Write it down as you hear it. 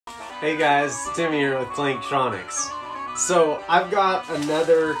Hey guys, Tim here with Clanktronics. So I've got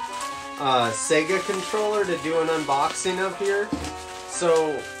another Sega controller to do an unboxing of here.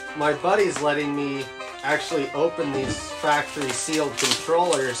 So my buddy's letting me actually open these factory sealed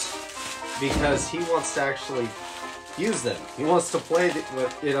controllers because he wants to actually use them. He wants to play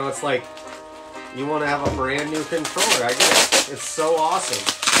with, you know, it's like you want to have a brand new controller. I get it. It's so awesome.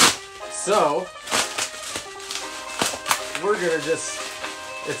 So we're gonna just,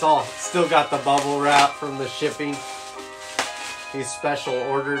 it's all still got the bubble wrap from the shipping. He special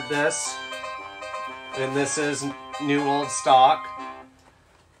ordered this, and this is new old stock,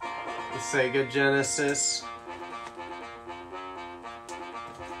 the Sega Genesis.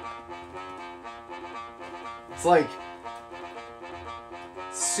 It's like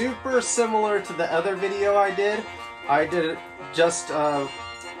super similar to the other video I did. I did it just I'll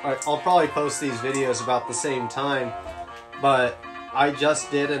probably post these videos about the same time, but I just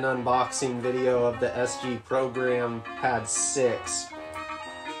did an unboxing video of the SG Program Pad 6.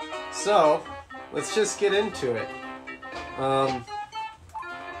 So, let's just get into it. The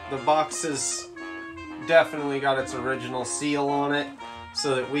box has definitely got its original seal on it,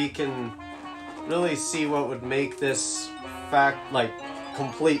 so that we can really see what would make this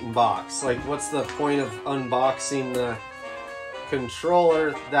complete in box. Like, what's the point of unboxing the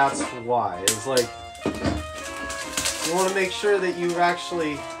controller? That's why. It's like, you want to make sure that you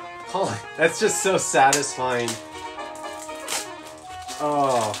actually... Oh, that's just so satisfying.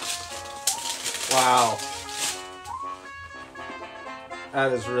 Oh. Wow.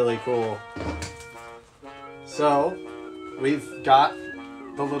 That is really cool. So, we've got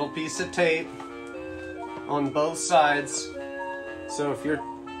the little piece of tape on both sides. So if you're...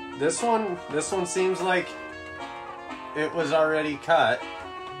 This one seems like it was already cut,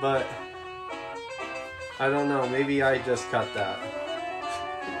 but I don't know, maybe I just cut that.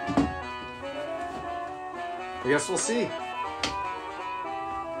 I guess we'll see.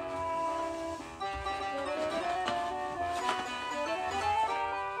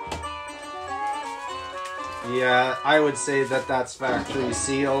 Yeah, I would say that that's factory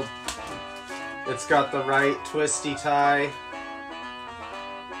sealed. It's got the right twisty tie.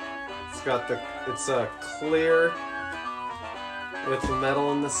 It's a clear with the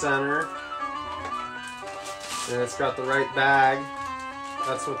metal in the center. And it's got the right bag.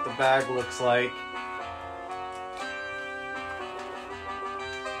 That's what the bag looks like.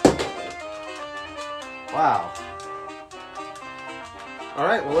 Wow.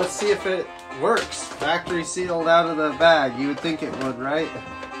 Alright, well, let's see if it works. Factory sealed out of the bag. You would think it would, right?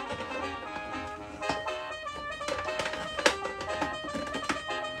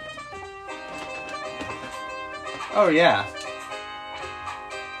 Oh yeah.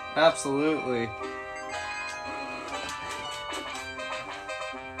 Absolutely.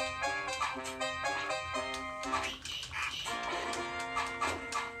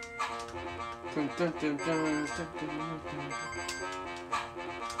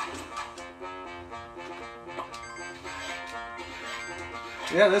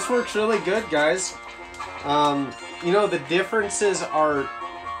 Yeah, this works really good, guys. You know, the differences are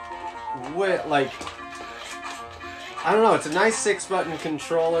like, I don't know, it's a nice 6-button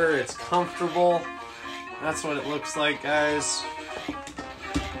controller, it's comfortable. That's what it looks like, guys.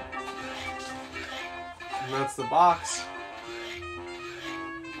 And that's the box.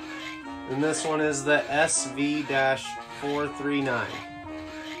 And this one is the SV-439.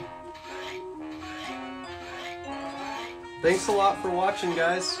 Thanks a lot for watching,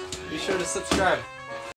 guys. Be sure to subscribe.